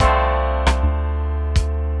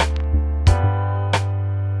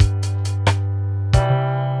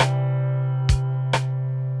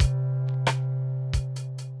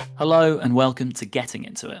Hello and welcome to Getting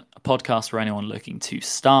Into It, a podcast for anyone looking to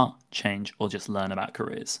start, change, or just learn about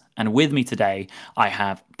careers. And with me today, I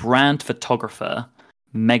have brand photographer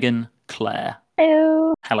Meghan Claire.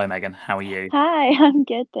 Hello. Hello, Meghan. How are you? Hi, I'm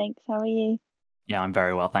good, thanks. How are you? Yeah, I'm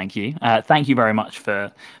very well, thank you. Thank you very much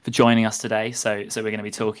for joining us today. So we're going to be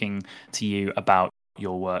talking to you about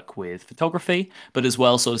your work with photography, but as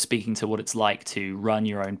well, sort of speaking to what it's like to run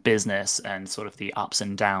your own business and sort of the ups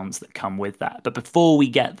and downs that come with that. But before we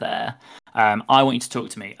get there, I want you to talk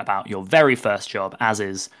to me about your very first job, as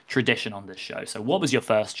is tradition on this show. So, what was your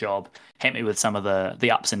first job? Hit me with some of the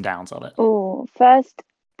ups and downs of it. Oh, first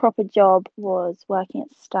proper job was working at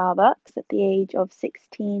Starbucks at the age of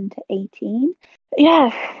 16 to 18.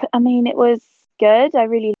 Yeah, I mean, it was good. I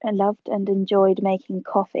really loved and enjoyed making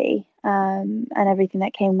coffee, and everything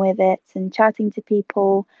that came with it and chatting to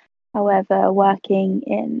people. However, working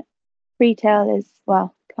in retail is,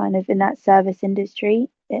 well, kind of in that service industry,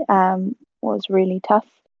 it was really tough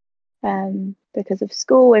because of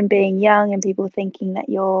school and being young and people thinking that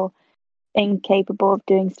you're incapable of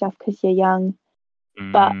doing stuff because you're young.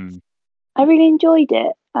 But Mm. I really enjoyed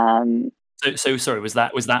it. So sorry, was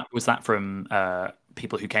that from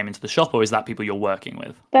people who came into the shop, or is that people you're working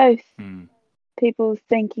with? Both Mm. people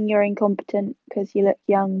thinking you're incompetent because you look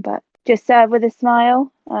young, but just serve with a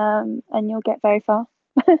smile, and you'll get very far.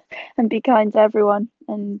 And be kind to everyone,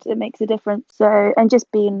 and it makes a difference. So, and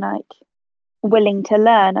just being like willing to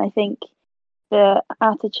learn. I think the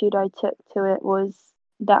attitude I took to it was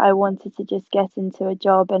that I wanted to just get into a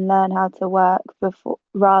job and learn how to work before,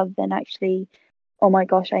 rather than actually, oh my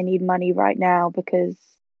gosh, I need money right now because,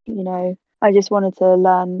 I just wanted to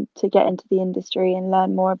learn to get into the industry and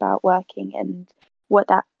learn more about working and what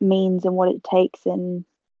that means and what it takes and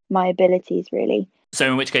my abilities, really. So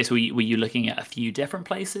in which case were you looking at a few different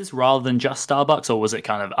places rather than just Starbucks, or was it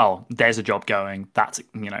kind of, oh, there's a job going, that's,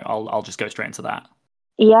 I'll just go straight into that?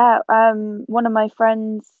 Yeah, one of my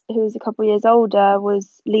friends who's a couple of years older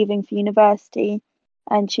was leaving for university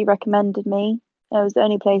and she recommended me. It was the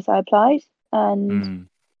only place I applied, and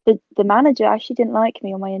Mm. the manager actually didn't like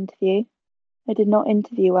me on my interview. I did not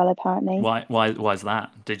interview well, apparently. Why is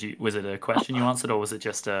that? Was it a question you answered, or was it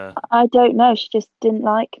just a? I don't know, she just didn't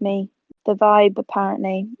like me. The vibe,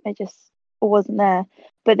 apparently, it just wasn't there.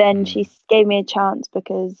 But then she Mm. gave me a chance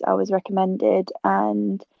because I was recommended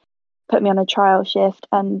and put me on a trial shift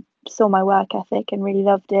and saw my work ethic and really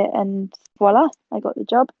loved it, and voila, I got the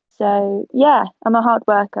job. So yeah, I'm a hard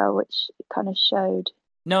worker, which kind of showed.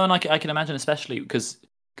 No, and I can imagine, especially because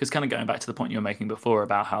kind of going back to the point you were making before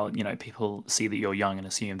about how people see that you're young and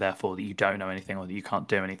assume therefore that you don't know anything or that you can't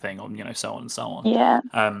do anything, or so on and so on. Yeah.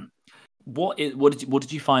 Um, what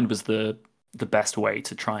did you find was the best way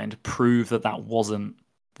to try and prove that that wasn't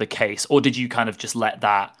the case, or did you kind of just let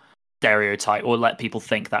that stereotype, or let people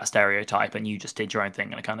think that stereotype, and you just did your own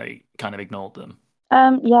thing and kind of ignored them?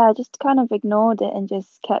 Yeah, I just kind of ignored it and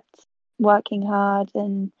just kept working hard.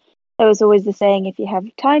 And there was always the saying, if you have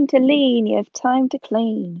time to lean, you have time to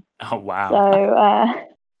clean. Oh So wow.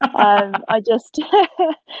 I just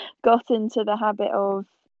got into the habit of,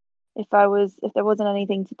 if there wasn't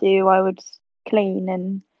anything to do, I would clean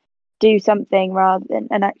and do something rather than,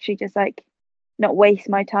 and actually just like not waste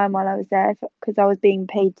my time while I was there because I was being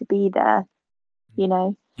paid to be there, you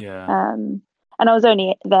know. Yeah. Um, and I was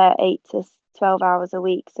only there 8 to 12 hours a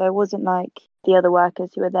week, so it wasn't like the other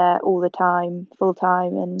workers who were there all the time, full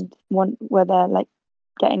time, and were there like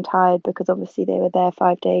getting tired because obviously they were there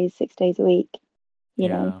 5 days, 6 days a week, you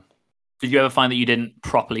know. Yeah. Did you ever find that you didn't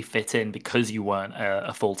properly fit in because you weren't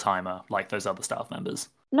a full timer like those other staff members?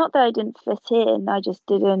 Not that I didn't fit in, I just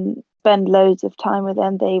didn't spend loads of time with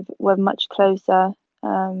them. They were much closer.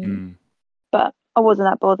 Um, Mm, but I wasn't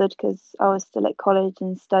that bothered because I was still at college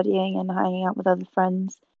and studying and hanging out with other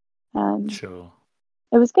friends. Um, sure.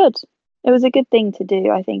 it was good. It was a good thing to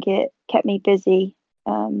do. I think it kept me busy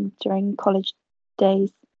during college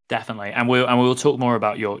days. Definitely, and we'll talk more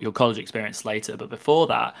about your college experience later. But before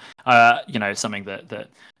that, something that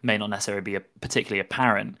may not necessarily be particularly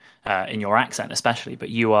apparent in your accent, especially, but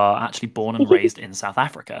you are actually born and raised in South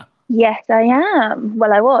Africa. Yes, I am.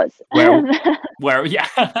 Well, I was. Where, yeah,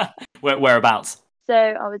 whereabouts? So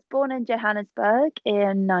I was born in Johannesburg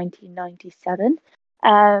in 1997,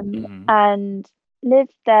 Hmm. and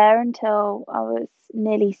lived there until I was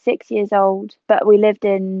nearly 6 years old. But we lived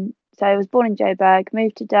in, so I was born in Joburg,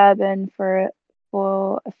 moved to Durban for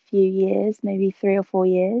a few years, maybe 3 or 4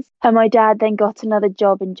 years. And my dad then got another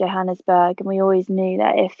job in Johannesburg, and we always knew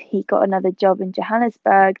that if he got another job in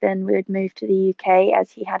Johannesburg, then we would move to the UK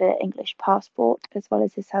as he had an English passport as well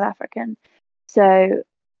as his South African. So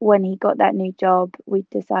when he got that new job, we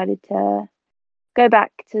decided to go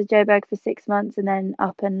back to Joburg for 6 months and then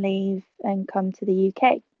up and leave and come to the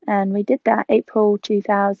UK. And we did that April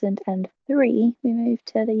 2003. We moved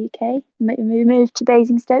to the UK. We moved to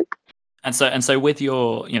Basingstoke. And so with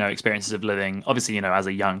your, experiences of living, obviously, as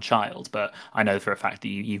a young child, but I know for a fact that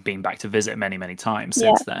you've been back to visit many, many times Yeah.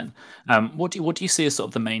 since then. What do you see as sort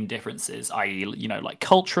of the main differences, i.e., like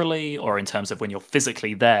culturally or in terms of when you're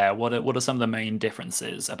physically there? What are some of the main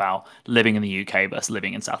differences about living in the UK versus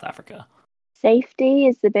living in South Africa? Safety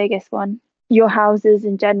is the biggest one. Your houses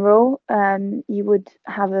in general, you would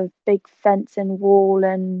have a big fence and wall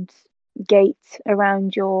and gate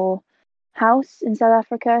around your house in South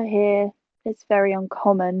Africa. Here, it's very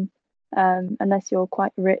uncommon, unless you're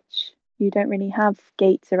quite rich. You don't really have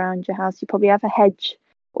gates around your house. You probably have a hedge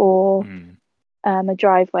or Mm. a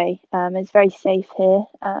driveway. It's very safe here,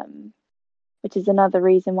 which is another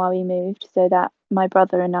reason why we moved, so that my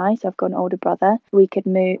brother and I, so I've got an older brother, we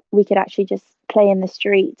could actually just play in the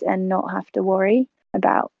street and not have to worry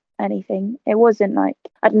about anything. It wasn't like,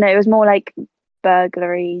 I don't know, it was more like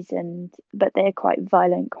burglaries but they're quite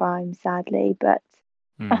violent crimes, sadly. But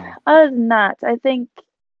Mm. other than that, I think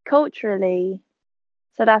culturally,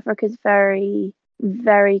 South Africa's very,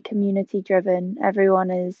 very community driven. Everyone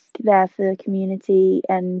is there for the community,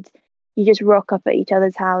 and you just rock up at each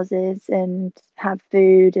other's houses and have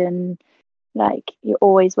food, and like you're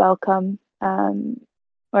always welcome.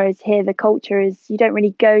 Whereas here, the culture is you don't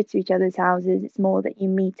really go to each other's houses. It's more that you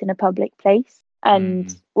meet in a public place. And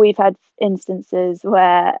Mm. we've had instances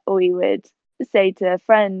where we would say to a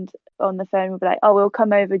friend on the phone, we'd be like, "Oh, we'll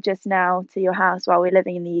come over just now to your house while we're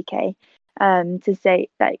living in the UK, to say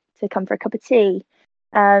like to come for a cup of tea."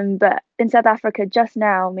 But in South Africa, just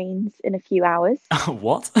now means in a few hours.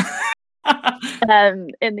 What?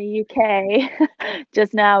 In the UK,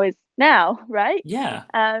 just now is now, right? Yeah.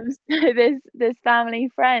 So this family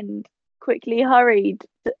friend quickly hurried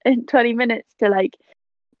in 20 minutes to like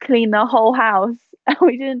clean the whole house, and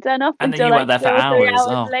we didn't turn up And then until you were like there for 2 or 3 hours. hours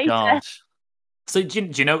Oh later. gosh. So do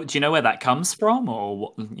you know where that comes from,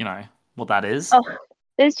 or what that is? Oh,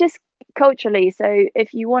 it's just culturally. So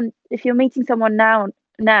if you're meeting someone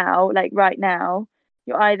now, like right now,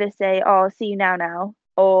 you either say, "Oh, I'll see you now,"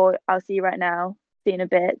 or "I'll see you right now, see you in a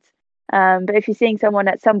bit." But if you're seeing someone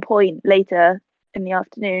at some point later in the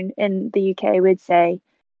afternoon in the UK, we'd say,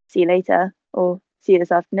 "See you later," or "See you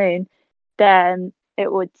this afternoon." Then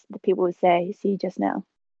the people would say, "See you just now."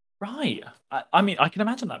 Right. I mean, I can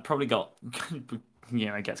imagine that probably got,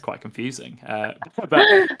 it gets quite confusing. But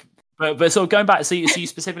but sort of going back, so you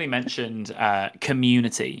specifically mentioned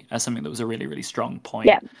community as something that was a really, really strong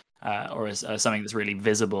Yeah, point, or as something that's really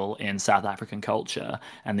visible in South African culture,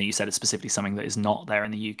 and that you said it's specifically something that is not there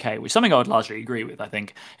in the UK, which is something I would largely agree with. I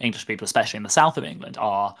think English people, especially in the south of England,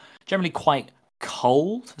 are generally quite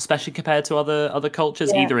cold, especially compared to other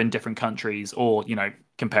cultures, yeah, either in different countries or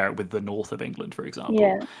compare it with the north of England, for example.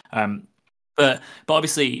 yeah, Um, but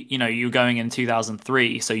obviously, you were going in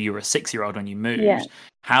 2003, so you were a 6-year-old when you yeah. moved.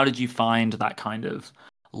 How did you find that kind of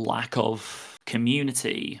lack of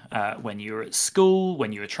community when you were at school,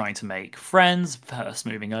 when you were trying to make friends, first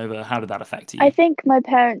moving over? How did that affect I you? think my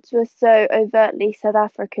parents were so overtly South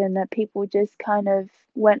African that people just kind of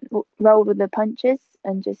rolled with the punches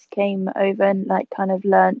and just came over and like kind of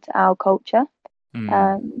learnt our culture.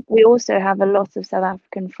 Mm, We also have a lot of South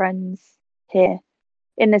African friends here.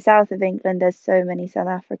 In the south of England, there's so many South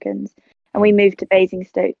Africans. And we mm, moved to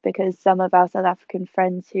Basingstoke because some of our South African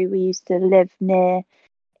friends who we used to live near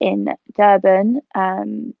in Durban,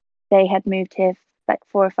 they had moved here like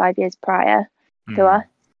 4 or 5 years prior to us.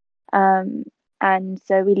 mm, Um, and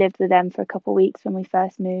so we lived with them for a couple of weeks when we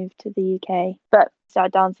first moved to the UK. But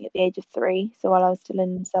started dancing at the age of 3, so while I was still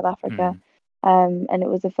in South Africa. mm. And it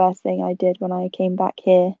was the first thing I did when I came back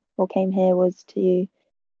here or came here was to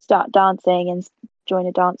start dancing and join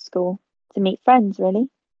a dance school to meet friends, really,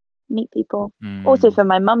 meet people. Also Mm. for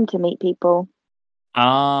my mum to meet people.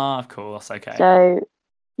 Ah, of course. Okay. So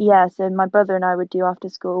yeah, so my brother and I would do after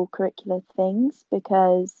school curricular things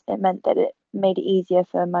because it meant that it made it easier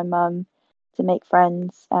for my mum to make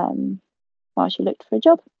friends while she looked for a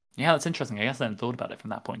job. Yeah, that's interesting. I guess I hadn't thought about it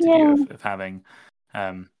from that point of view Yeah. of having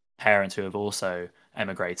parents who have also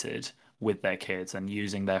emigrated with their kids and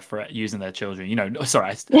using their children.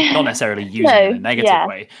 Sorry, not necessarily using them in No, a negative yeah,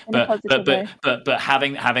 way, in a but but positive but way. but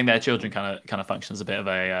having their children kind of function as a bit of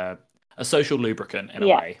a social lubricant in a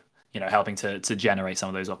Yeah, way. Helping to generate some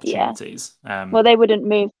of those yeah. opportunities. Well, they wouldn't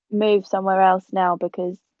move somewhere else now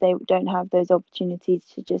because they don't have those opportunities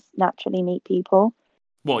to just naturally meet people.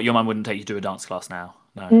 What, your mum wouldn't take you to a dance class now?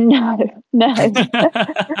 No. No, no.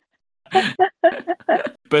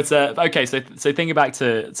 But okay, so thinking back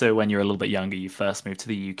to when you were a little bit younger, you first moved to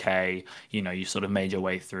the UK. You sort of made your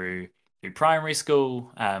way through primary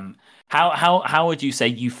school. How would you say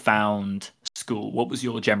you found school? What was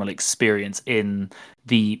your general experience in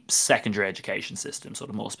the secondary education system, sort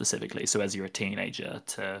of more specifically? So as you're a teenager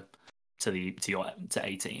to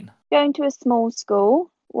 18. Going to a small school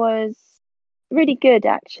was really good,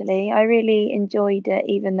 actually. I really enjoyed it,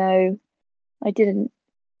 even though I didn't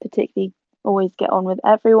particularly always get on with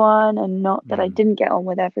everyone, and not that I Mm, didn't get on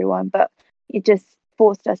with everyone, but it just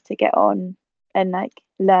forced us to get on and like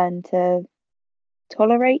learn to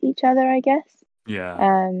tolerate each other, I guess. yeah.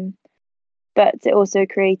 Um, but it also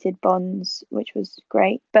created bonds, which was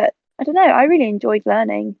great. But I don't know, I really enjoyed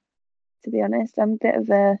learning, to be honest. I'm a bit of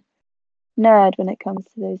a nerd when it comes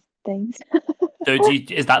to those things. So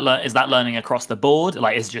is that learning across the board?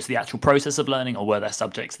 Like, is it just the actual process of learning, or were there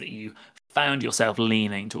subjects that you found yourself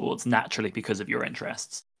leaning towards naturally because of your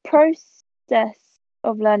interests? Process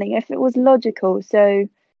of learning, if it was logical. So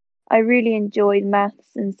I really enjoyed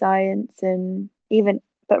maths and science, and even,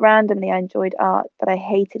 but randomly, I enjoyed art, but I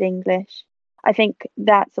hated English. I think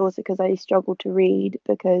that's also because I struggled to read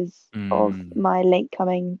because of Mm. my late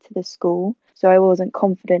coming to the school. So I wasn't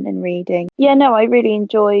confident in reading. Yeah, no, I really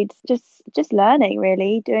enjoyed just learning,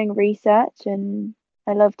 really, doing research, and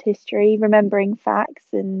I loved history, remembering facts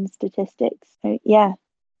and statistics. So, yeah,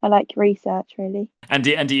 I like research, really. And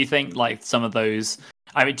do you think like some of those?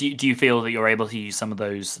 I mean, do you feel that you're able to use some of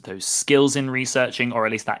those skills in researching, or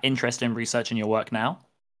at least that interest in research in your work now?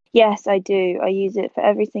 Yes, I do. I use it for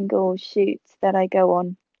every single shoot that I go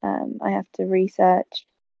on. I have to research,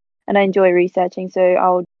 and I enjoy researching. So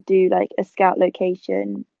I'll do like a scout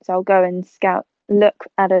location. So I'll go and look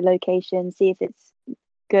at a location, see if it's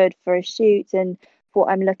good for a shoot and what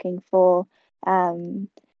I'm looking for. Um,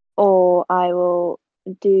 or I will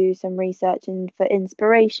do some research and for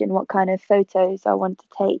inspiration, what kind of photos I want to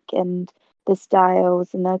take, and the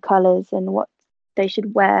styles and the colors and what they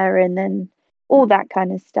should wear, and then all that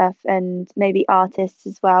kind of stuff. And maybe artists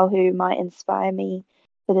as well who might inspire me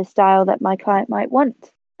for the style that my client might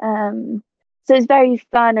want. So it's very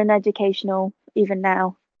fun and educational even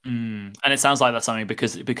now. And it sounds like that's something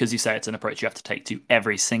because you say it's an approach you have to take to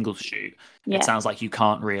every single shoot. It Yeah. sounds like you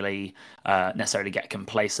can't really necessarily get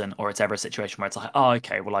complacent, or it's ever a situation where it's like, oh,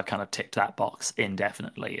 okay, well, I've kind of ticked that box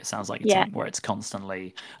indefinitely. It sounds like it's Yeah. something where it's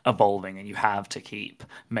constantly evolving, and you have to keep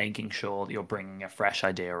making sure that you're bringing a fresh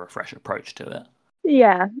idea or a fresh approach to it.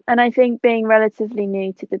 Yeah. And I think being relatively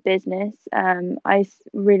new to the business,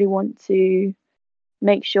 really want to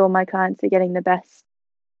make sure my clients are getting the best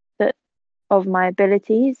that of my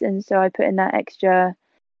abilities. And so I put in that extra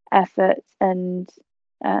effort, and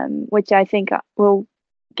which I think will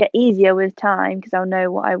get easier with time because I'll know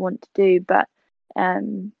what I want to do. But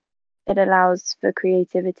um, it allows for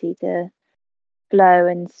creativity to flow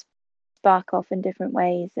and spark off in different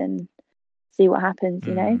ways and see what happens,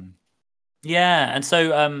 you know? Mm. Yeah, and so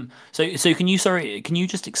can you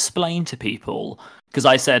just explain to people, because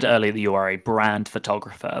I said earlier that you are a brand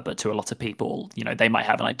photographer, but to a lot of people, they might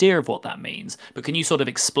have an idea of what that means. But can you sort of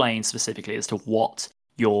explain specifically as to what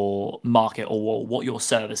your market or what your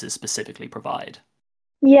services specifically provide?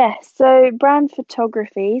 Yeah, so brand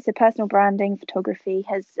photography, so personal branding photography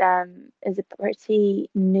is a pretty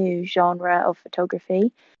new genre of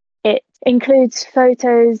photography. It includes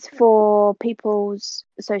photos for people's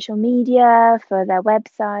social media, for their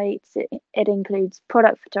websites. It includes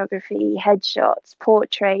product photography, headshots,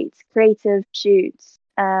 portraits, creative shoots,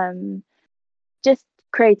 just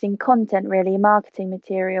creating content, really, marketing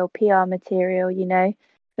material, PR material,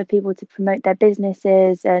 for people to promote their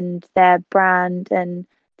businesses and their brand and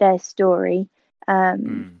their story. Um,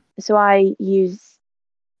 Mm, so I use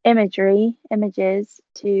images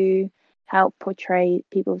to help portray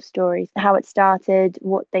people's stories, how it started,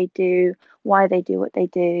 what they do, why they do what they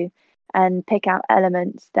do, and pick out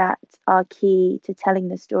elements that are key to telling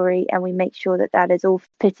the story. And we make sure that that is all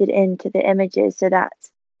fitted into the images so that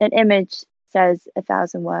an image says a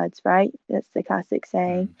thousand words, right? That's the classic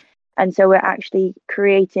saying. mm. And so we're actually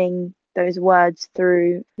creating those words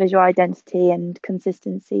through visual identity and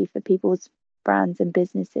consistency for people's brands and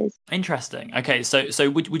businesses. Interesting. Okay, so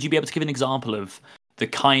would you be able to give an example of the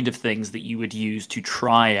kind of things that you would use to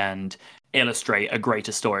try and illustrate a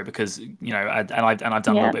greater story? Because and I've done a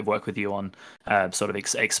little Yeah. bit of work with you on sort of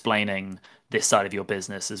explaining this side of your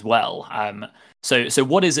business as well. So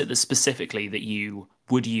what is it that specifically that you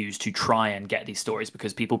would use to try and get these stories?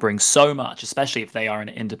 Because people bring so much, especially if they are an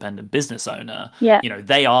independent business owner. Yeah.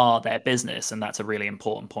 They are their business, and that's a really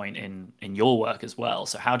important point in your work as well.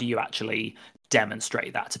 So how do you actually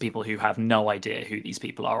demonstrate that to people who have no idea who these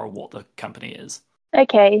people are or what the company is?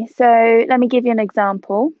 Okay, so let me give you an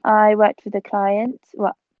example. I worked with a client,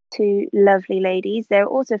 well, two lovely ladies. They're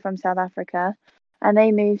also from South Africa, and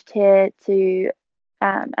they moved here to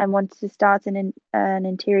and wanted to start an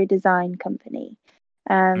interior design company.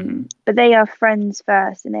 But they are friends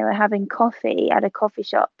first, and they were having coffee at a coffee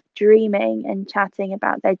shop, dreaming and chatting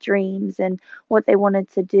about their dreams and what they wanted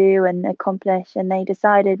to do and accomplish. And they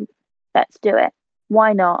decided, let's do it.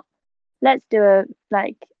 Why not? Let's do a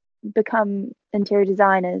like become interior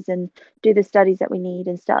designers and do the studies that we need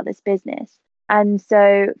and start this business. And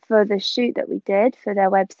so for the shoot that we did for their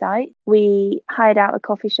website, we hired out a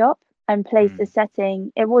coffee shop and placed a Mm.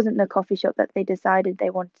 setting. It wasn't the coffee shop that they decided they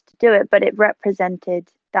wanted to do it, but it represented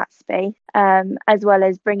that space, as well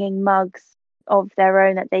as bringing mugs of their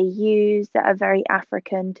own that they use that are very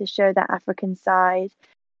African to show that African side.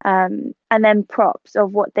 And then props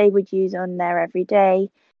of what they would use on their everyday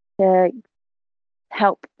to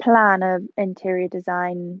help plan a interior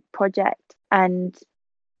design project and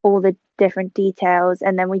all the different details.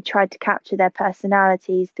 And then we tried to capture their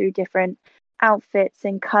personalities through different outfits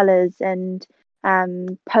and colors and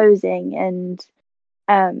posing. And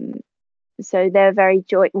um, so they're very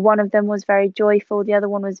joy. One of them was very joyful. The other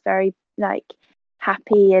one was very like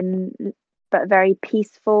happy and but very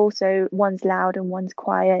peaceful. So one's loud and one's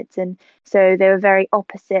quiet. And so they were very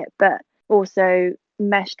opposite, but also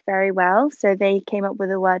meshed very well. So they came up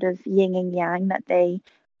with a word of yin and yang that they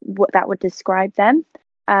what that would describe them.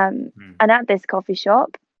 Mm. And at this coffee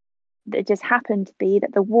shop, it just happened to be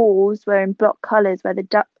that the walls were in block colours, where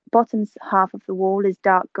the bottom half of the wall is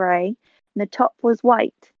dark grey and the top was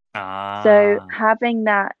white. So Ah. having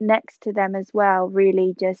that next to them as well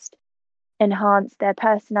really just enhanced their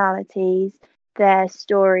personalities, their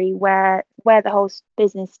story, where the whole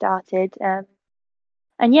business started.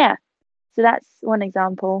 And yeah, so that's one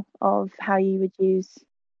example of how you would use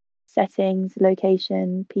settings,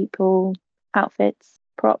 location, people, outfits,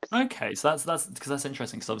 props. Okay, so that's because that's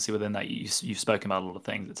interesting. Because obviously within that you've spoken about a lot of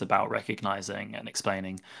things. It's about recognizing and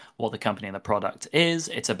explaining what the company and the product is.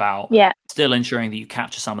 It's about Yeah, still ensuring that you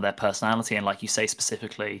capture some of their personality and, like you say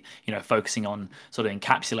specifically, focusing on sort of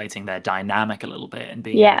encapsulating their dynamic a little bit and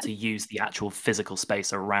being able yeah, to use the actual physical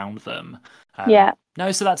space around them. yeah.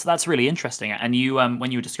 No, so that's really interesting. And you,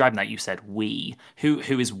 when you were describing that, you said we. Who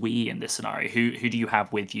is we in this scenario? Who do you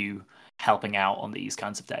have with you helping out on these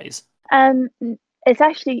kinds of days? Um,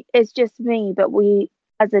 it's just me, but we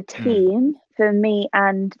as a Mm. team, for me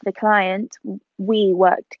and the client, we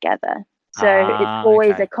work together. So it's Ah,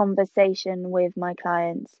 always a okay. conversation with my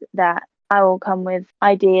clients that I will come with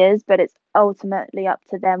ideas, but it's ultimately up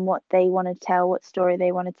to them what they want to tell, what story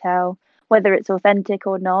they want to tell, whether it's authentic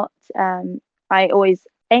or not. I always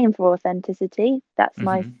aim for authenticity. That's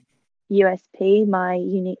my Hmm. USP, my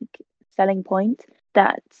unique selling point,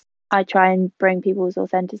 that I try and bring people's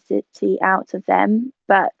authenticity out of them.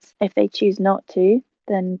 But if they choose not to,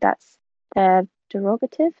 then that's their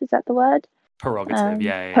derogative. Is that the word? Prerogative.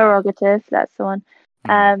 Yeah, yeah, yeah. Prerogative. That's the one.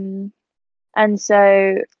 Mm. Um, and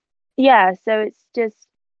so, yeah, so it's just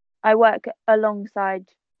I work alongside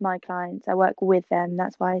my clients. I work with them.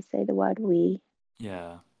 That's why I say the word we.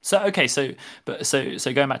 Yeah. So okay, so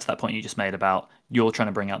going back to that point you just made about you're trying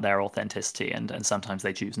to bring out their authenticity and sometimes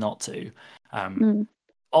they choose not to. Um, Mm.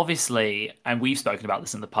 Obviously, and we've spoken about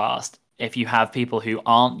this in the past, if you have people who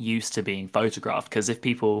aren't used to being photographed, because if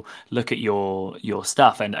people look at your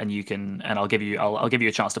stuff and you can, and I'll give you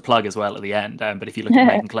a chance to plug as well at the end. But if you look at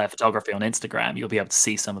Meghan Claire photography on Instagram, you'll be able to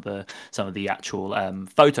see some of the actual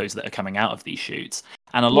photos that are coming out of these shoots,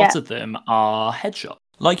 and a Yeah. lot of them are headshots.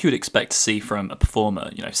 Like you would expect to see from a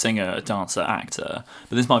performer, singer, dancer, actor,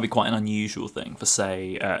 but this might be quite an unusual thing for,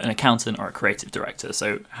 say, an accountant or a creative director.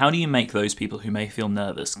 So, how do you make those people who may feel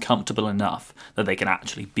nervous comfortable enough that they can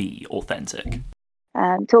actually be authentic?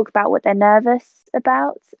 Talk about what they're nervous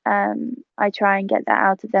about. I try and get that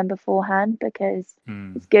out of them beforehand because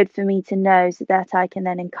Hmm. it's good for me to know so that I can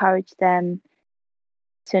then encourage them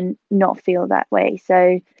to not feel that way.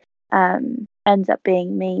 So ends up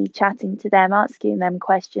being me chatting to them, asking them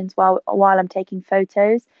questions while I'm taking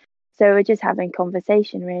photos. So we're just having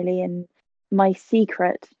conversation really. And my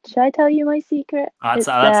secret, should I tell you my secret? That's It's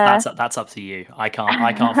that's up to you. I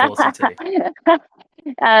can't force you to.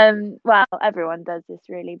 well, everyone does this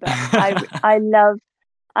really, but I love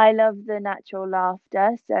the natural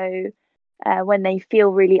laughter. So when they feel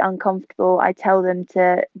really uncomfortable, I tell them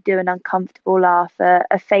to do an uncomfortable laugh,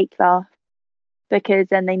 a fake laugh, because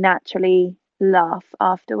then they naturally laugh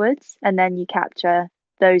afterwards, and then you capture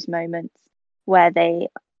those moments where they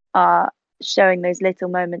are showing those little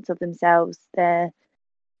moments of themselves,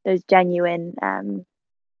 those genuine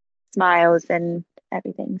smiles and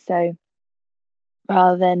everything. So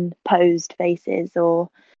rather than posed faces or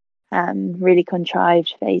really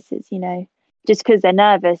contrived faces, just because they're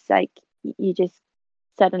nervous, like you just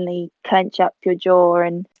suddenly clench up your jaw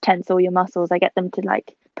and tense all your muscles. I get them to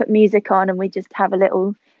like put music on and we just have a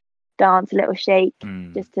little dance, a little shake,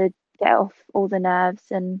 just to get off all the nerves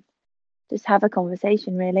and just have a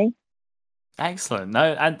conversation, really. Excellent.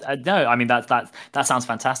 No, and no, I mean that sounds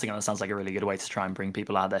fantastic, and that sounds like a really good way to try and bring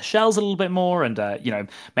people out of their shells a little bit more, and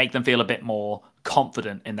make them feel a bit more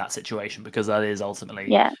confident in that situation, because that is ultimately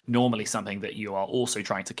Yeah, normally something that you are also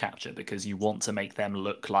trying to capture, because you want to make them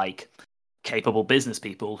look like capable business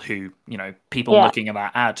people who, people yeah, looking at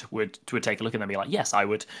that ad would take a look at them and be like, yes, I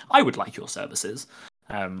would like your services.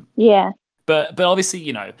 yeah, But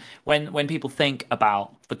obviously, when people think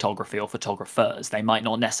about photography or photographers, they might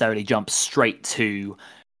not necessarily jump straight to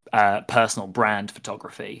personal brand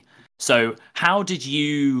photography. So how did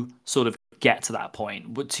you sort of get to that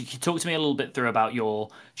point? Can you talk to me a little bit through about your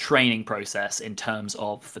training process in terms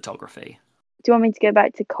of photography? do you want me to go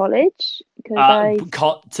back to college? Because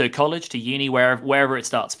To college, to uni, wherever it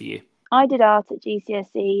starts for you. I did art at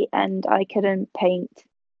GCSE and I couldn't paint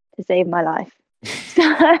to save my life. So,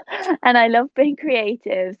 and I love being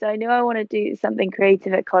creative. So I knew I want to do something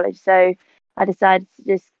creative at college. So I decided to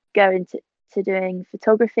just go into doing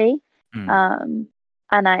photography. Mm, Um,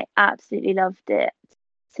 and I absolutely loved it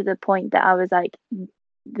to the point that I was like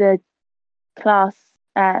the class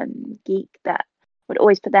geek that would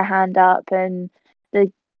always put their hand up, and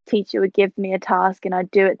the teacher would give me a task and I'd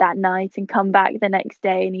do it that night and come back the next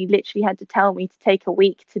day, and he literally had to tell me to take a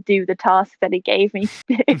week to do the task that he gave me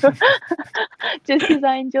to do just because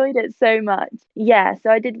I enjoyed it so much. Yeah, so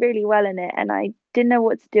I did really well in it, and I didn't know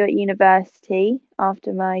what to do at university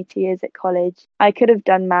after my 2 years at college. I could have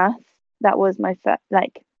done maths. That was my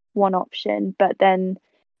one option, but then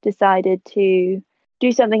decided to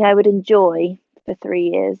do something I would enjoy for 3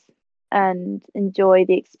 years and enjoy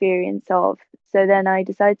the experience of. So then I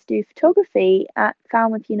decided to do photography at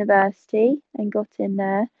Falmouth University and got in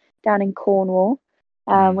there down in Cornwall,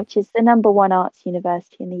 mm. which is the number one arts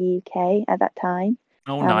university in the UK at that time.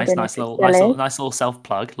 Oh, I nice, don't know nice if it little, still is. nice little self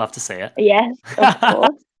plug. Love to see it. Yes, of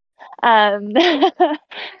course. Um,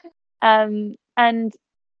 and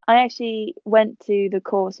I actually went to the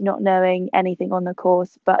course not knowing anything on the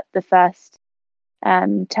course, but the first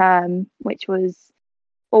term, which was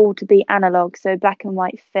all to be analog, so black and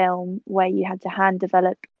white film, where you had to hand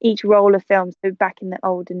develop each roll of film. So back in the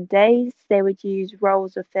olden days, they would use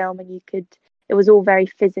rolls of film, and it was all very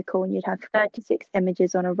physical, and you'd have 36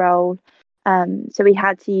 images on a roll. So we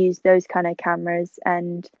had to use those kind of cameras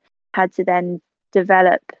and had to then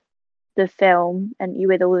develop the film and you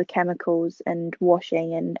with all the chemicals and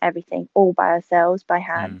washing and everything all by ourselves by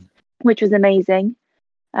hand, Mm. which was amazing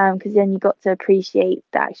because then you got to appreciate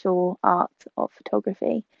the actual art of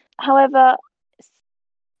photography. However,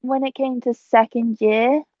 when it came to second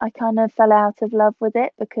year, I kind of fell out of love with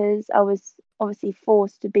it because I was obviously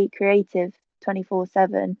forced to be creative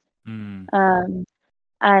 24/7. Mm. Um,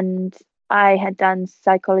 and I had done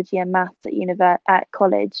psychology and maths at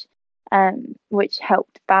college, which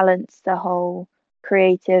helped balance the whole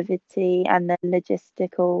creativity and the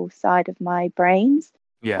logistical side of my brains.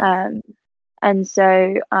 Yeah. Um, and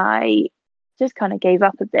so I just kind of gave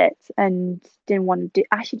up a bit and didn't want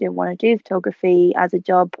to do photography as a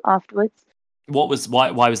job afterwards. Why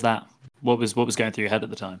was that? What was going through your head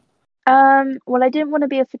at the time? Well, I didn't want to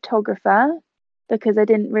be a photographer because I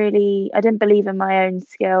didn't believe in my own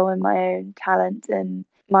skill and my own talent and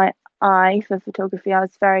my eye for photography. I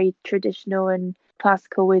was very traditional and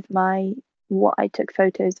classical with what I took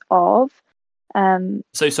photos of.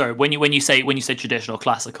 So sorry, when you say traditional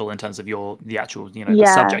classical in terms of the actual, the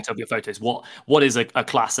Yeah. subject of your photos, what is a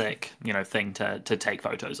classic, thing to take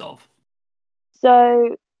photos of?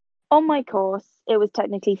 So on my course, it was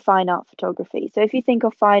technically fine art photography. So if you think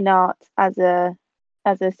of fine art as a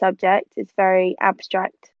subject, it's very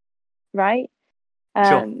abstract, right?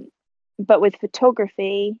 Sure. Um, but with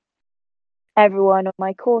photography, everyone on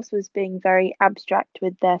my course was being very abstract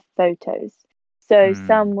with their photos. So Mm.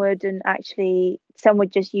 some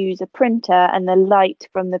would just use a printer, and the light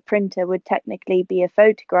from the printer would technically be a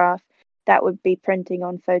photograph that would be printing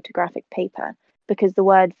on photographic paper because the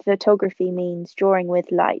word photography means drawing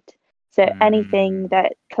with light. So anything Mm.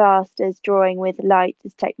 that classed as drawing with light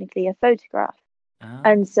is technically a photograph. Ah,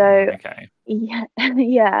 And so, okay. yeah,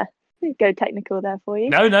 yeah, go technical there for you.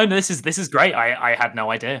 No, no, no, this is great. I had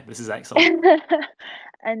no idea. This is excellent.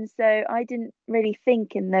 And so I didn't really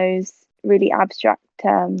think in those really abstract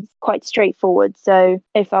terms, quite straightforward. So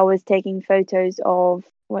if I was taking photos of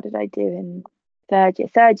what did I do in third year?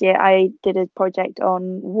 Third year, I did a project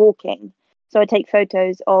on walking. So I take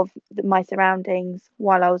photos of my surroundings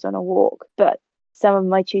while I was on a walk. But some of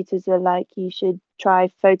my tutors are like, you should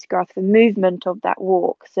try photograph the movement of that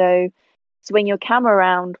walk. So swing your camera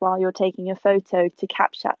around while you're taking a photo to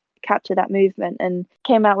capture that movement, and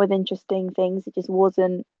came out with interesting things. It just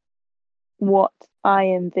wasn't what I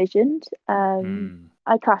envisioned.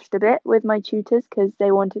 I clashed a bit with my tutors because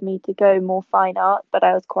they wanted me to go more fine art, but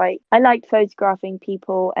I liked photographing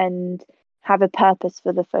people and have a purpose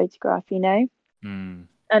for the photograph, you know?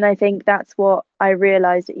 And I think that's what I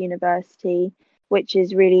realized at university, which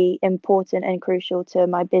is really important and crucial to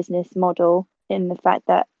my business model, in the fact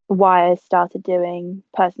that why I started doing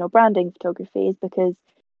personal branding photography is because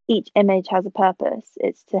each image has a purpose.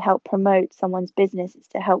 It's to help promote someone's business, it's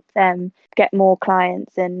to help them get more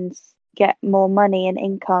clients and get more money and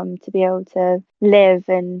income to be able to live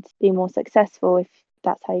and be more successful, if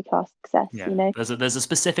that's how you class success, Yeah, you know? there's a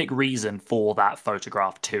specific reason for that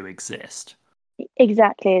photograph to exist.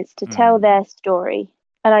 Exactly, it's to tell their story.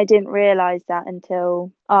 And I didn't realize that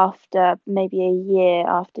until after maybe a year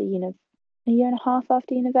after, a year and a half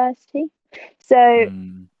after university. So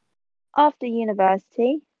after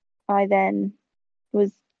university, I then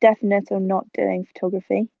was definite on not doing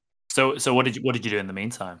photography. So what did you do in the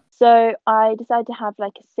meantime? So I decided to have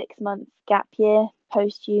like a 6 month gap year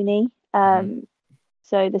post uni.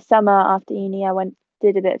 So the summer after uni, I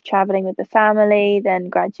did a bit of traveling with the family, then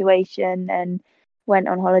graduation, and went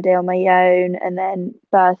on holiday on my own, and then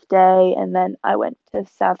birthday, and then I went to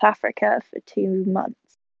South Africa for 2 months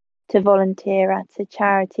to volunteer at a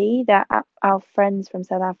charity that our friends from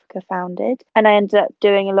South Africa founded, and I ended up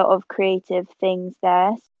doing a lot of creative things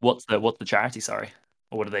there. What's the charity? Sorry,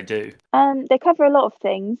 or what do they do? They cover a lot of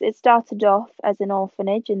things. It started off as an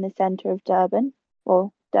orphanage in the centre of Durban,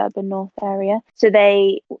 or Durban North area. So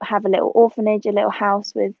they have a little orphanage, a little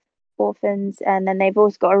house with orphans, and then they've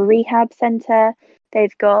also got a rehab centre.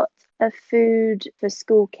 They've got a food for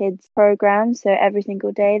school kids program. So every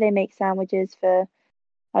single day they make sandwiches for,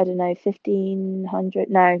 I don't know, 1,500,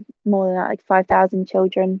 no, more than that, like 5,000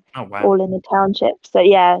 children, Oh wow. all in the township. So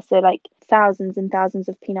yeah, so like thousands and thousands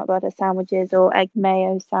of peanut butter sandwiches or egg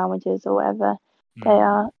mayo sandwiches or whatever they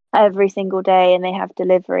are every single day, and they have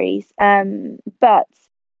deliveries. But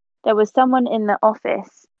there was someone in the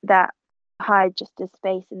office that hired just a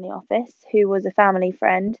space in the office who was a family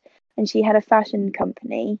friend, and she had a fashion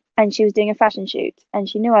company and she was doing a fashion shoot, and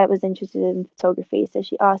she knew I was interested in photography, so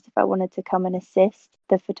she asked if I wanted to come and assist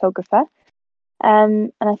the photographer.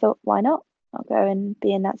 And I thought, why not? I'll go and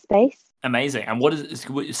be in that space. Amazing.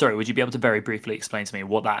 And sorry, would you be able to very briefly explain to me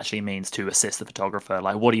what that actually means to assist the photographer?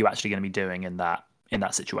 Like, what are you actually going to be doing in that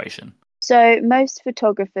situation? So most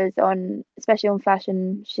photographers especially on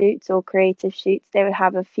fashion shoots or creative shoots, they would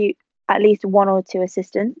have at least one or two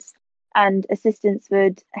assistants, and assistants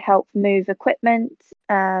would help move equipment,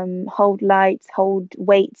 hold lights, hold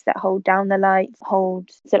weights that hold down the lights,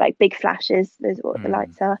 so like big flashes, those are what the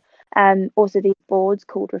lights are. Also these boards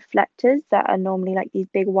called reflectors that are normally like these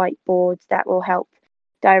big white boards that will help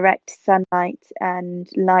direct sunlight and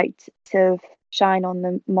light to shine on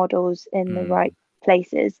the models in the right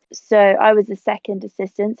places. So I was the second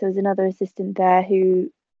assistant. So there was another assistant there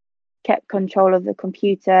who kept control of the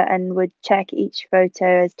computer and would check each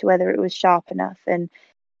photo as to whether it was sharp enough and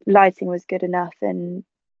lighting was good enough and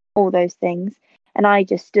all those things. And I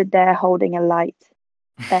just stood there holding a light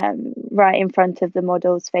right in front of the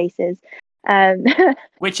models' faces. Um,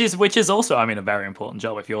 which is also, I mean, a very important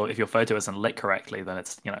job. If your photo isn't lit correctly, then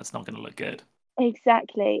it's not going to look good.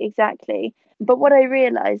 Exactly. But what I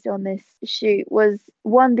realized on this shoot was,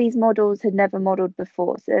 one, these models had never modeled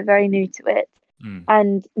before, so they're very new to it.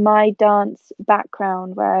 And my dance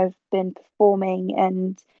background, where I've been performing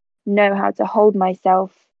and know how to hold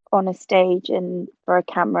myself on a stage and for a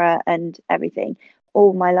camera and everything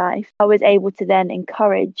all my life, I was able to then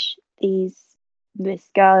encourage this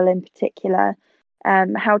girl in particular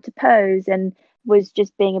how to pose, and was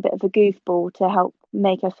just being a bit of a goofball to help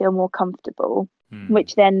make her feel more comfortable,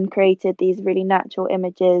 which then created these really natural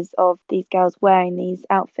images of these girls wearing these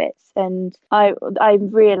outfits. And I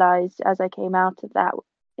realized as I came out of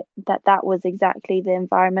that was exactly the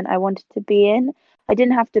environment I wanted to be in. I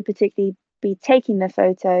didn't have to particularly be taking the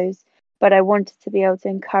photos, but I wanted to be able to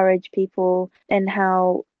encourage people in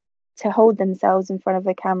how to hold themselves in front of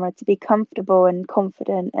a camera, to be comfortable and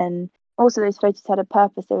confident. And also those photos had a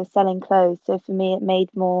purpose. They were selling clothes, so for me it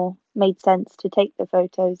made sense to take the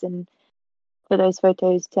photos and for those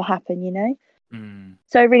photos to happen,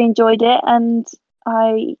 So I really enjoyed it, and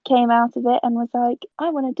I came out of it and was like, I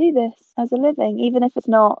want to do this as a living, even if it's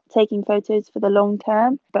not taking photos for the long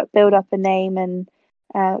term, but build up a name and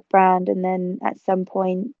brand, and then at some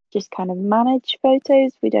point just kind of manage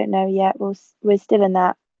photos. We don't know yet. We're still in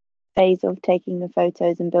that phase of taking the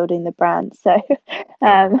photos and building the brand. So Sure,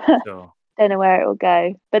 um, sure. don't know where it will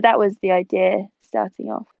go. But that was the idea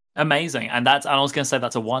starting off. Amazing. And I was going to say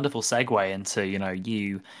that's a wonderful segue into,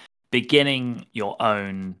 you beginning your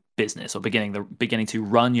own business, or beginning to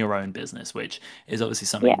run your own business, which is obviously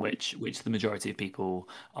something Yeah. which the majority of people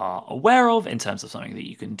are aware of in terms of something that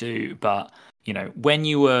you can do. But, when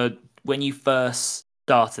you first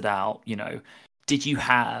started out, did you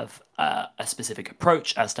have a specific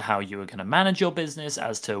approach as to how you were going to manage your business,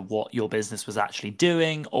 as to what your business was actually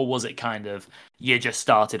doing, or was it kind of you just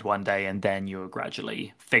started one day and then you were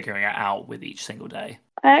gradually figuring it out with each single day?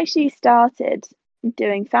 I actually started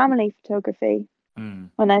doing family photography Mm,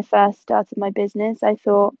 when I first started my business. I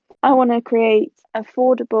thought I want to create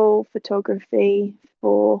affordable photography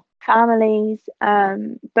for families,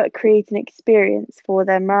 but create an experience for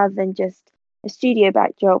them rather than just a studio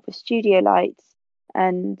backdrop, a studio lights,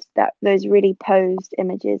 and that those really posed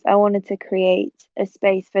images. I wanted to create a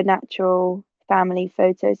space for natural family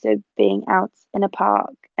photos, so being out in a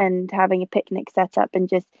park and having a picnic set up and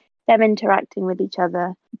just them interacting with each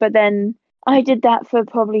other. But then I did that for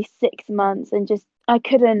probably 6 months and just I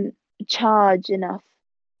couldn't charge enough.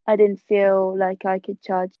 I didn't feel like I could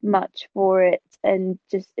charge much for it, and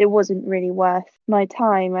just it wasn't really worth my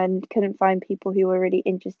time, and couldn't find people who were really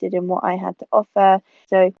interested in what I had to offer.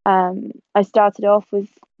 So I started off with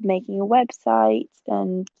making a website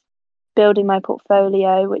and building my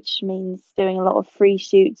portfolio, which means doing a lot of free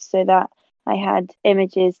shoots so that I had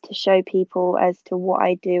images to show people as to what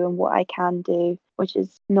I do and what I can do, which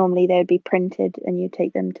is normally they would be printed and you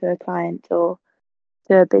take them to a client or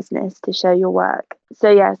to a business to show your work. So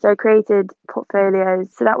yeah, so I created portfolios.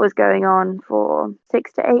 So that was going on for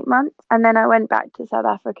 6 to 8 months. And then I went back to South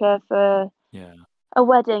Africa for yeah. a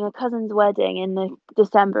wedding, a cousin's wedding in the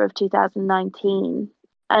December of 2019.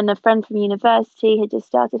 And a friend from university had just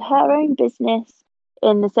started her own business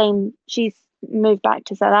in the same, she's moved back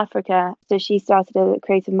to South Africa. So she started a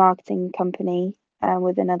creative marketing company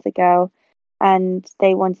with another girl. And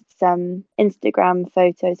they wanted some Instagram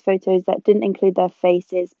photos that didn't include their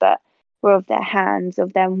faces, but were of their hands,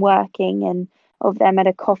 of them working, and of them at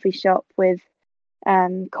a coffee shop with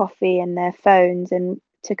coffee and their phones, and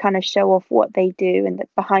to kind of show off what they do and the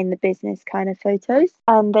behind the business kind of photos.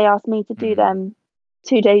 And they asked me to do Mm, them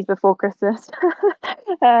 2 days before Christmas.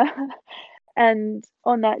 uh, and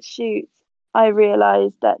on that shoot, I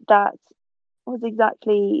realized that that was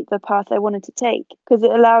exactly the path I wanted to take, because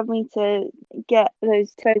it allowed me to get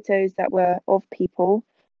those photos that were of people,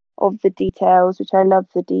 of the details, which I love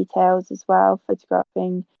the details as well,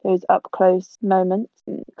 photographing those up close moments,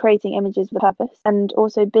 creating images with a purpose. And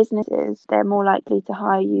also, businesses, they're more likely to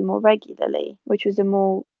hire you more regularly, which was a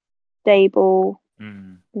more stable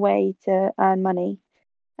mm. way to earn money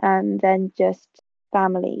than just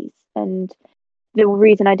families. And the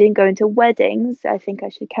reason I didn't go into weddings, I think I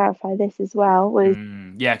should clarify this as well, was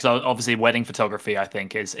Yeah, because obviously wedding photography, I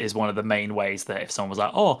think, is one of the main ways that if someone was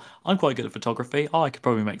like, "Oh, I'm quite good at photography. Oh, I could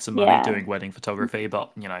probably make some money yeah. doing wedding photography."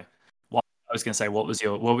 But what I was going to say, what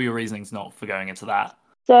were your reasonings not for going into that?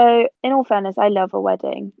 So, in all fairness, I love a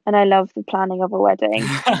wedding and I love the planning of a wedding,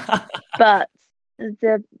 but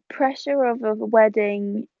the pressure of a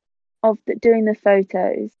wedding, doing the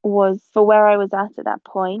photos, was for where I was at that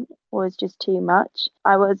point, was just too much.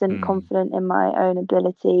 I wasn't Hmm. confident in my own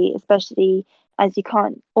ability, especially as you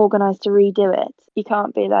can't organize to redo it. You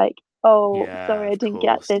can't be like, oh, Yeah, sorry, I of didn't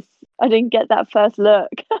get course. this. I didn't get that first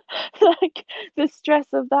look. Like, the stress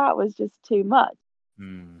of that was just too much.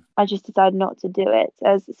 Hmm. I just decided not to do it,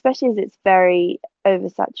 as especially as it's very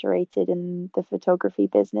oversaturated in the photography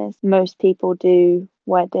business. Most people do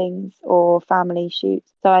weddings or family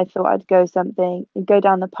shoots, so I thought I'd go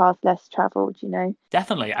down the path less traveled.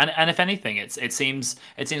 Definitely, and if anything, it seems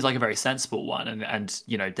like a very sensible one, and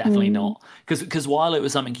definitely Mm, not because while it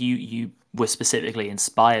was something you were specifically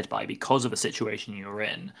inspired by because of a situation you were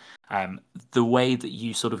in, the way that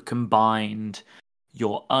you sort of combined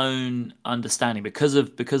your own understanding because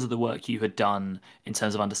of the work you had done in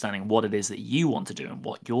terms of understanding what it is that you want to do and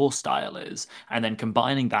what your style is, and then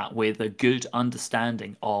combining that with a good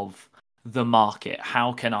understanding of the market.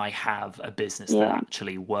 How can I have a business that yeah,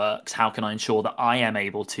 actually works? How can I ensure that I am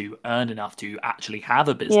able to earn enough to actually have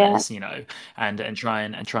a yeah, business, and try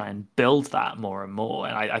and build that more and more.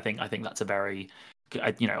 And I think that's a very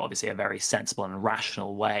obviously a very sensible and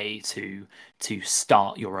rational way to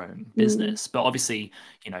start your own mm, business. But obviously,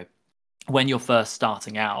 you know, when you're first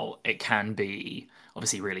starting out, it can be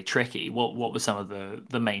obviously really tricky. What were some of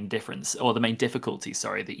the main difference or the main difficulties,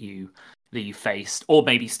 sorry, that you faced or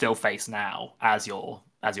maybe still face now as you're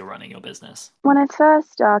as you're running your business? When I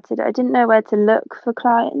first started, I didn't know where to look for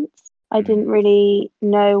clients. I didn't Mm, really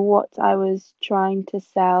know what I was trying to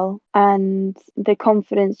sell, and the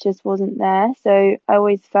confidence just wasn't there. So I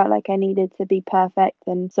always felt like I needed to be perfect,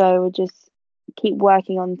 and so I would just keep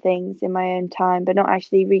working on things in my own time, but not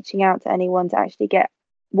actually reaching out to anyone to actually get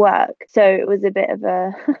work. So it was a bit of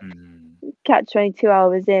a mm, catch 22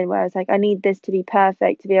 hours in where I was like, I need this to be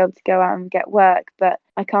perfect to be able to go out and get work, but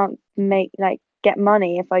I can't make like get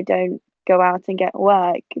money if I don't go out and get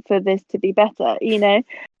work for this to be better, you know?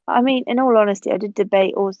 I mean, in all honesty, I did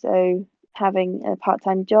debate also having a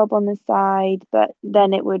part-time job on the side, but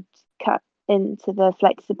then it would cut into the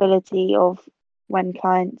flexibility of when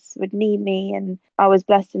clients would need me. And I was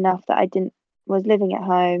blessed enough that I didn't was living at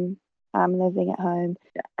home. I'm living at home.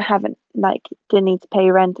 I haven't like didn't need to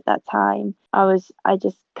pay rent at that time. I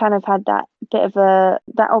just kind of had that bit of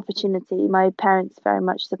that opportunity. My parents very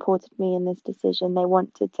much supported me in this decision. They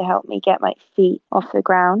wanted to help me get my feet off the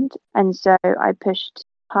ground. And so I pushed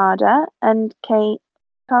harder and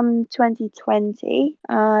come 2020,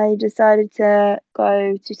 I decided to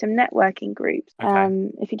go to some networking groups. okay.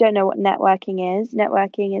 If you don't know what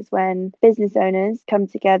networking is when business owners come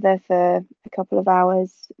together for a couple of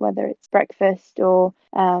hours, whether it's breakfast or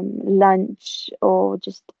lunch or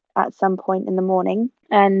just at some point in the morning,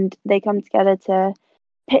 and they come together to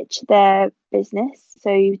pitch their business.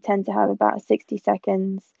 So you tend to have about 60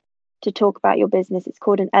 seconds to talk about your business. It's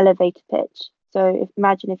called an elevator pitch. So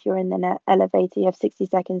imagine if you're in the elevator, you have 60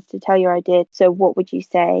 seconds to tell your idea. So what would you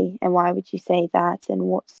say and why would you say that and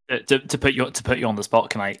what's To put you on the spot,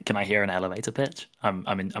 can I hear an elevator pitch? I'm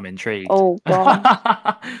intrigued. oh Hold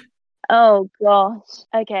gosh. Oh gosh.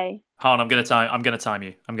 Okay. on, I'm gonna time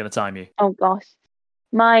you. I'm gonna time you. Oh gosh.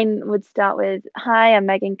 Mine would start with, Hi, I'm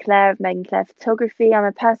Meghan Claire of Meghan Claire Photography. I'm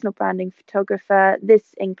a personal branding photographer. This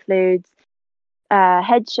includes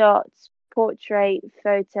headshots, portrait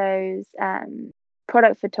photos,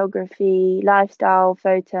 product photography, lifestyle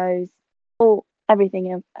photos, all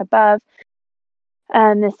everything above.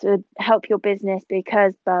 This would help your business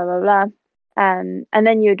because blah blah blah. And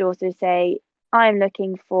then you'd also say, I'm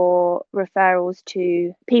looking for referrals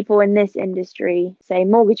to people in this industry, say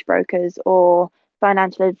mortgage brokers or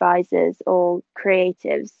financial advisors or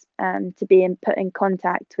creatives, to be put in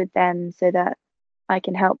contact with them so that I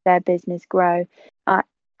can help their business grow. I,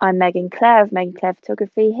 I'm Meghan Claire of Meghan Claire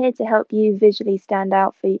Photography, here to help you visually stand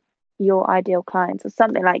out for your ideal clients, or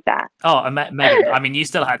something like that. Oh, Megan. I mean, you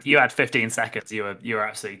had 15 seconds. You were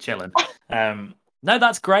absolutely chilling. No,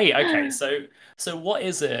 that's great. Okay, so what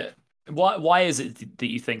is it? Why is it that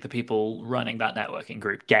you think the people running that networking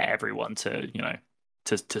group get everyone to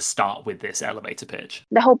to start with this elevator pitch?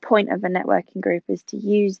 The whole point of a networking group is to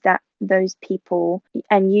use those people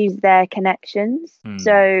and use their connections. Hmm.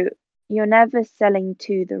 So you're never selling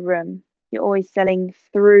to the room. You're always selling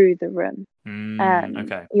through the room.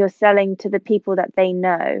 Okay. You're selling to the people that they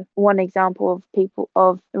know. One example of people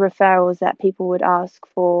of referrals that people would ask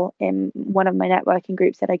for in one of my networking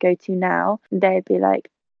groups that I go to now, they'd be like,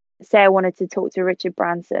 say I wanted to talk to Richard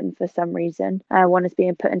Branson for some reason. I wanted to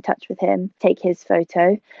be put in touch with him, take his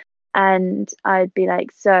photo. And I'd be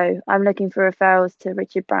like, so I'm looking for referrals to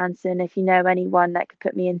Richard Branson. If you know anyone that could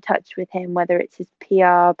put me in touch with him, whether it's his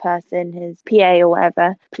PR person, his PA, or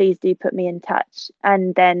whatever, please do put me in touch.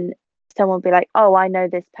 And then someone will be like, oh, I know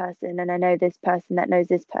this person, and I know this person that knows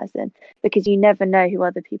this person, because you never know who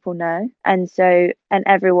other people know. And so, and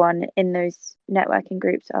everyone in those networking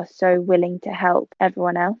groups are so willing to help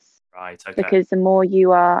everyone else, Right. Okay. because the more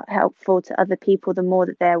you are helpful to other people, the more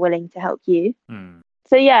that they're willing to help you. Hmm.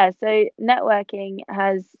 So yeah, so networking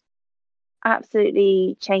has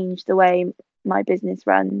absolutely changed the way my business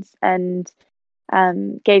runs, and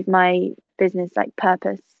gave my business like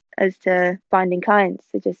purpose as to finding clients.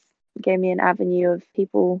 It just gave me an avenue of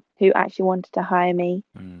people who actually wanted to hire me.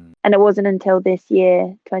 Hmm. And it wasn't until this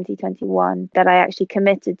year, 2021, that I actually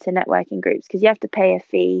committed to networking groups, because you have to pay a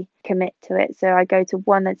fee, commit to it. So I go to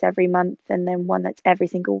one that's every month and then one that's every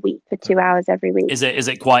single week for 2 hours every week. Is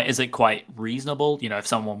it quite reasonable? If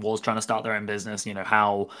someone was trying to start their own business,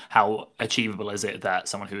 how achievable is it that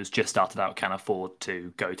someone who's just started out can afford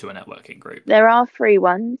to go to a networking group? There are free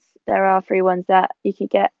ones. There are free ones that you could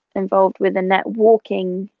get involved with, a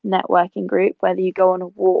networking group, whether you go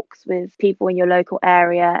on walks with people in your local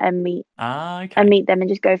area and Ah, okay. meet them and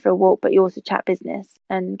just go for a walk, but you also chat business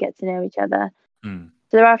and get to know each other. Hmm.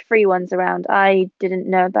 So there are free ones around. I didn't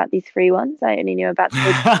know about these free ones. I only knew about the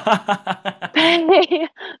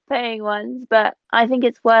paying ones, but I think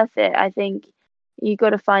it's worth it. I think you got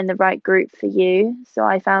to find the right group for you. So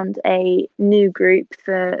I found a new group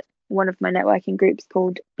for one of my networking groups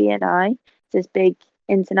called BNI. It's this big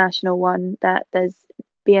international one that there's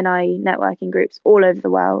BNI networking groups all over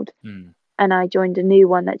the world. And I joined a new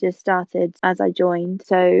one that just started as I joined.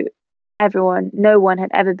 So no one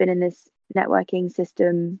had ever been in this networking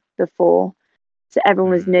system before. So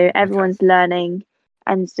everyone was new, everyone's learning.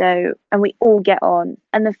 And we all get on.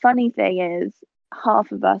 And the funny thing is,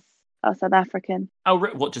 half of us are South African. Oh,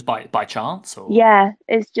 what, just by chance? Or? Yeah,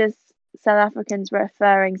 it's just South Africans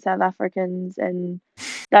referring South Africans, and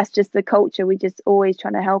that's just the culture. We're just always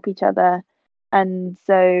trying to help each other. And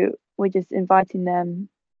so we're just inviting them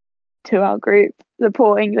to our group, the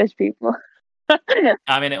poor English people.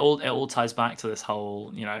 I mean, it all ties back to this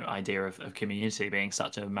whole, idea of community being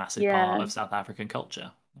such a massive part of South African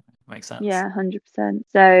culture. Makes sense. Yeah, 100%.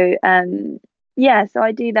 So, so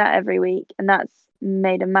I do that every week, and that's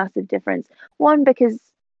made a massive difference. One, because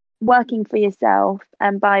working for yourself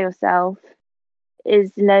and by yourself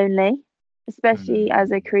is lonely, especially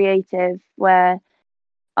as a creative, where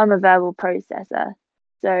I'm a verbal processor.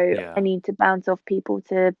 So I need to bounce off people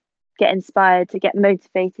to get inspired, to get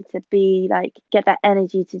motivated, to be like, get that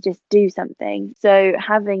energy to just do something. So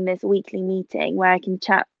having this weekly meeting where I can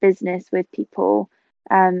chat business with people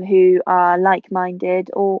who are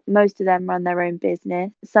like-minded, or most of them run their own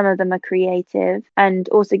business, some of them are creative, and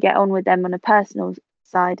also get on with them on a personal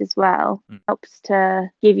side as well, helps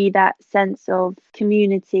to give you that sense of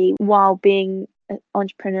community while being an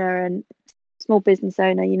entrepreneur and small business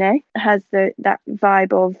owner. Has that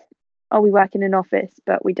vibe of, oh, we work in an office,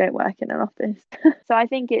 but we don't work in an office. So I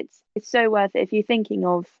think it's so worth it. If you're thinking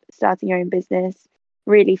of starting your own business,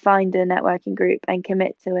 really find a networking group and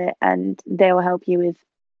commit to it, and they will help you with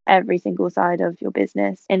every single side of your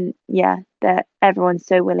business. And that everyone's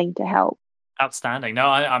so willing to help. Outstanding. No,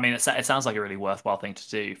 I mean, it sounds like a really worthwhile thing to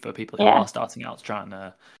do for people who are starting out, trying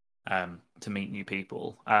to meet new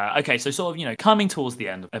people. Okay, so sort of, coming towards the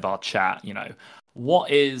end of our chat, what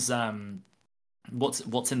is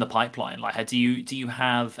what's in the pipeline? Like, do you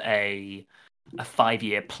have a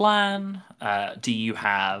 5-year plan? How do you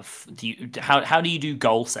do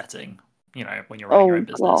goal setting? When you're running your own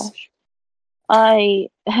business. Gosh. I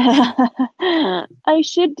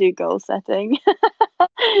should do goal setting.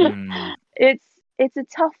 It's a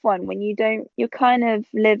tough one when you're kind of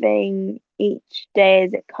living each day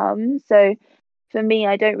as it comes. So for me,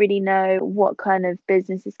 I don't really know what kind of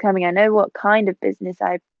business is coming. I know what kind of business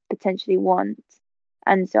I potentially want.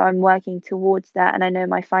 And so I'm working towards that. And I know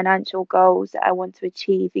my financial goals that I want to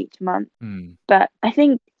achieve each month. But I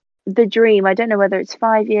think the dream, I don't know whether it's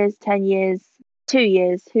 5 years, 10 years, 2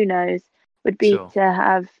 years, who knows, would be to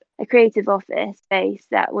have a creative office space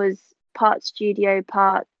that was part studio,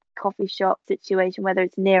 part coffee shop situation, whether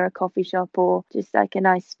it's near a coffee shop or just like a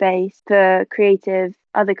nice space for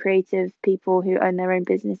other creative people who own their own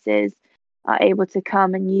businesses are able to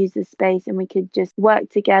come and use the space, and we could just work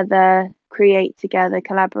together, create together,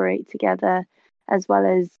 collaborate together, as well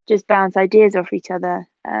as just bounce ideas off each other,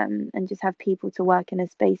 and just have people to work in a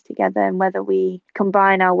space together. And whether we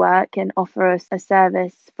combine our work and offer us a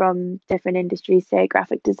service from different industries, say a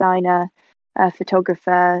graphic designer, a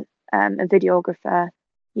photographer, a videographer,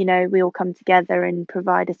 we all come together and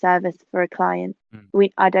provide a service for a client.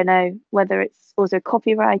 I don't know whether it's also a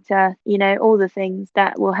copywriter, all the things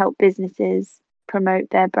that will help businesses promote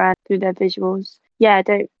their brand through their visuals.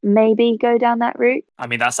 Don't maybe go down that route. I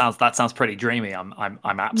mean, that sounds pretty dreamy. I'm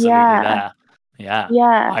absolutely there. Yeah.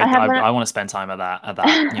 I want to spend time at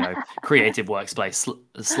that creative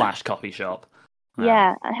workspace / coffee shop.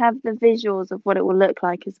 I have the visuals of what it will look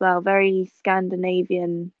like as well. Very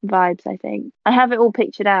Scandinavian vibes, I think. I have it all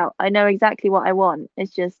pictured out. I know exactly what I want.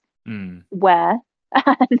 It's just where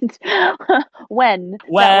and when that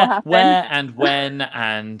will happen. Where and when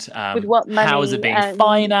and with what money, how is it being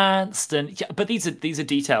financed? And but these are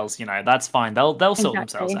details. That's fine. They'll sort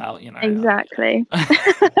themselves out. Exactly. But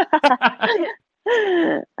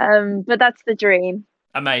that's the dream.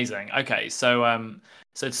 Amazing. Okay, so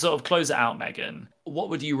to sort of close it out, Meghan, what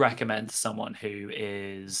would you recommend to someone who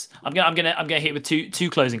is? I'm gonna hit with two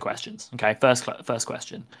closing questions. Okay, first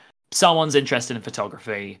question. Someone's interested in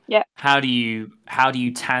photography. Yeah. How do you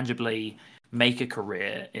tangibly make a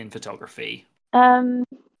career in photography?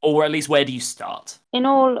 Or at least, where do you start? In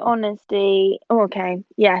all honesty,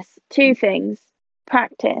 yes, 2 things.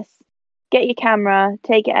 Practice. Get your camera,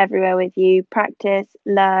 take it everywhere with you, practice,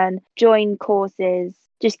 learn, join courses,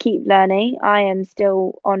 just keep learning. I am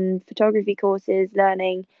still on photography courses,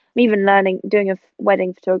 learning. I'm even doing a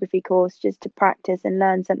wedding photography course just to practice and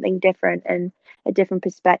learn something different and a different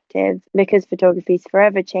perspective, because photography is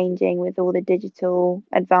forever changing with all the digital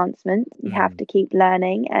advancements. You have to keep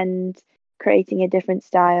learning and creating a different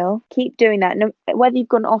style. Keep doing that. No, whether you've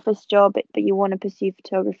got an office job but you want to pursue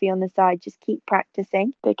photography on the side, just keep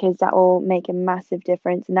practicing, because that will make a massive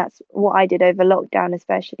difference. And that's what I did over lockdown,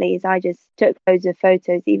 especially, is I just took loads of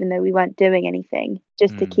photos, even though we weren't doing anything,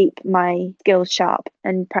 just to keep my skills sharp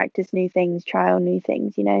and practice new things, try on new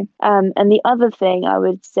things, you know. And the other thing I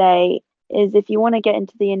would say is, if you want to get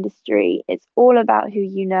into the industry, it's all about who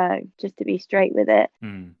you know, just to be straight with it.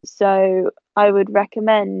 So I would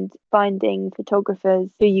recommend finding photographers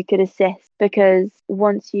who you could assist, because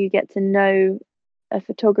once you get to know a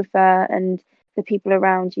photographer and the people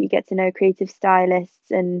around you, you get to know creative stylists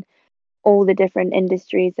and all the different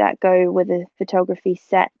industries that go with a photography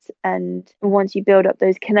set. And once you build up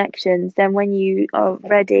those connections, then when you are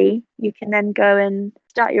ready, you can then go and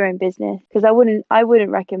start your own business. Because I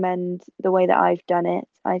wouldn't recommend the way that I've done it.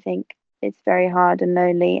 I think it's very hard and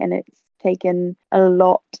lonely, and it's taken a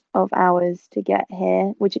lot of hours to get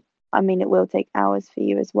here, which, I mean, it will take hours for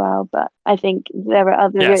you as well, but I think there are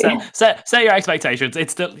other set your expectations.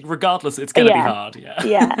 It's still, regardless, it's going to be hard.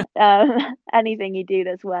 Anything you do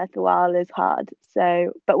that's worthwhile is hard.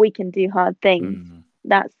 So, but we can do hard things.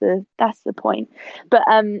 That's the point. But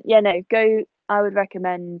go. I would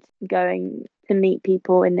recommend going to meet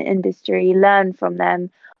people in the industry, learn from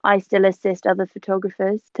them. I still assist other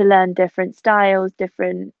photographers to learn different styles,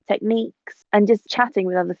 different techniques, and just chatting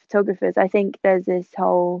with other photographers. I think there's this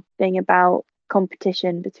whole thing about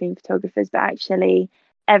competition between photographers, but actually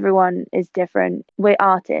everyone is different. We're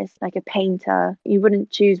artists, like a painter. You wouldn't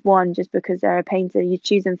choose one just because they're a painter. You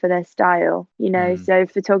choose them for their style, you know. So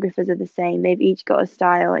photographers are the same. They've each got a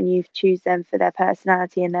style, and you choose them for their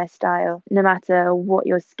personality and their style. No matter what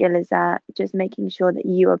your skill is at, just making sure that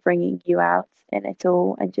you are bringing you out in it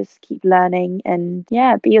all, and just keep learning and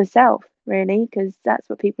be yourself, really, because that's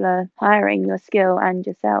what people are hiring, your skill and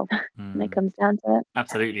yourself. When it comes down to it.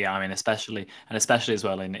 Absolutely. I mean, especially as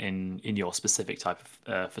well in your specific type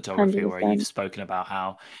of photography, where you've 100%. spoken about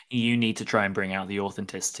how you need to try and bring out the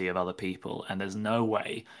authenticity of other people, and there's no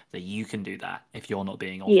way that you can do that if you're not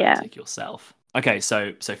being authentic yourself. Okay,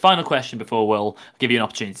 so final question before we'll give you an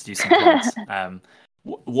opportunity to do some plugs.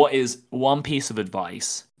 What is one piece of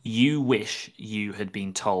advice you wish you had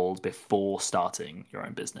been told before starting your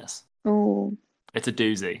own business? Oh, It's a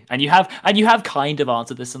doozy, and you have kind of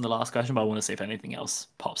answered this in the last question, but I want to see if anything else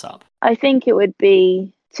pops up. I think it would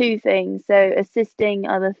be two things. So assisting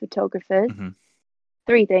other photographers.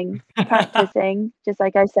 Three things: practicing, just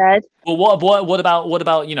like I said. Well, what about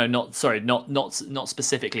not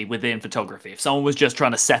specifically within photography? If someone was just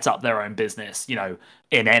trying to set up their own business,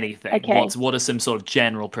 in anything, Okay. what are some sort of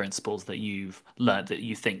general principles that you've learned that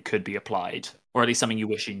you think could be applied, or at least something you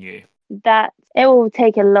wish you knew? That it will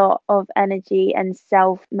take a lot of energy and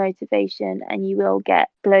self motivation, and you will get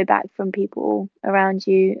blowback from people around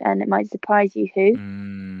you, and it might surprise you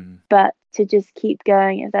who. But to just keep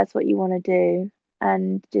going if that's what you want to do,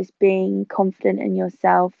 and just being confident in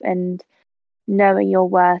yourself and knowing your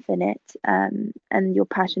worth in it, and your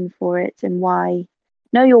passion for it, and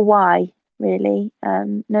know your why, really.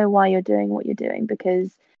 Know why you're doing what you're doing,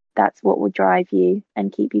 because that's what will drive you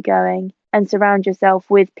and keep you going. And surround yourself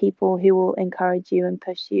with people who will encourage you and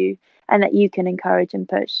push you, and that you can encourage and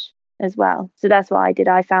push as well. So that's what I did.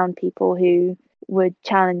 I found people who would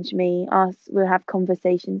challenge me. We'll have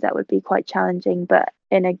conversations that would be quite challenging, but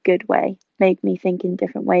in a good way, make me think in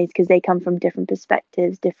different ways, because they come from different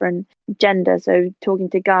perspectives, different gender. So talking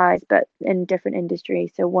to guys, but in different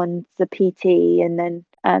industries. So one's a PT, and then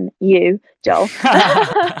you, Joel,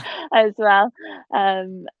 as well.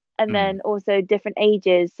 And then also different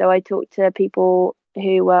ages. So I talked to people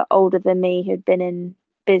who were older than me, who'd been in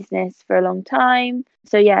business for a long time.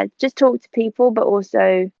 So yeah, just talk to people, but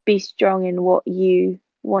also be strong in what you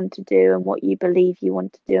want to do and what you believe you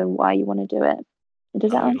want to do and why you want to do it.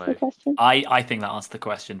 Does that answer the question? I think that answered the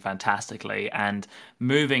question fantastically. And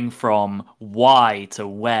moving from why to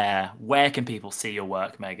where can people see your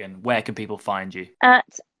work, Meghan? Where can people find you?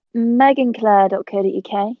 At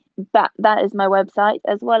meghanclaire.co.uk. That is my website,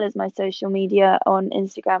 as well as my social media on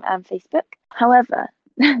Instagram and Facebook. However,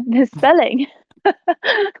 the spelling,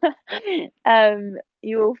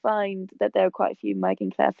 you will find that there are quite a few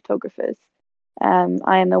Meghan Claire photographers.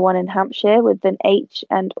 I am the one in Hampshire with an H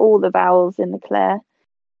and all the vowels in the Claire,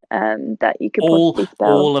 that you could possibly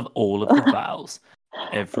spell. All of the vowels.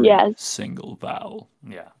 Every single vowel.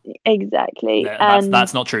 Yeah. Exactly.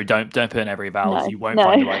 That's not true. Don't put in every vowel. No, you won't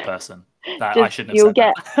find the right person. I shouldn't have you'll said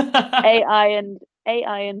get that. A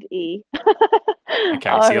I and E.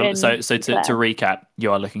 Okay, so to recap,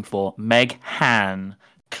 you are looking for Meghan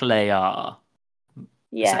Claire.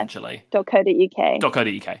 Yeah. essentially. .co.uk.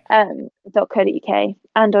 .co.uk. .co.uk,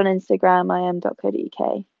 and on Instagram I am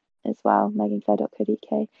 .co.uk as well,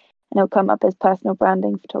 meganclaire.co.uk, and it'll come up as personal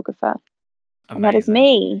branding photographer, and that is Amazing.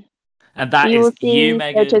 me. And So that you will is you,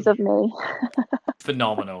 see photos Meghan. of me.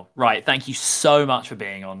 Phenomenal. Right. Thank you so much for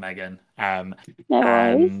being on, Meghan. No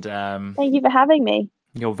worries. And Thank you for having me.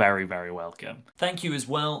 You're very, very welcome. Thank you as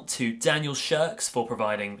well to Daniel Shirks for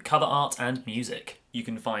providing cover art and music. You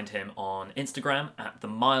can find him on Instagram at The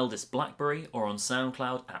Mildest Blackberry or on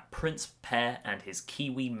SoundCloud at Prince Pear and His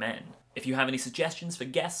Kiwi Men. If you have any suggestions for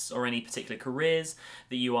guests or any particular careers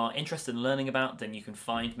that you are interested in learning about, then you can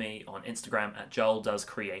find me on Instagram at Joel Does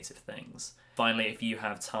Creative Things. Finally, if you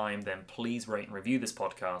have time, then please rate and review this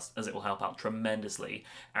podcast, as it will help out tremendously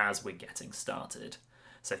as we're getting started.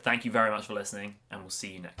 So thank you very much for listening, and we'll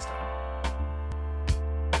see you next time.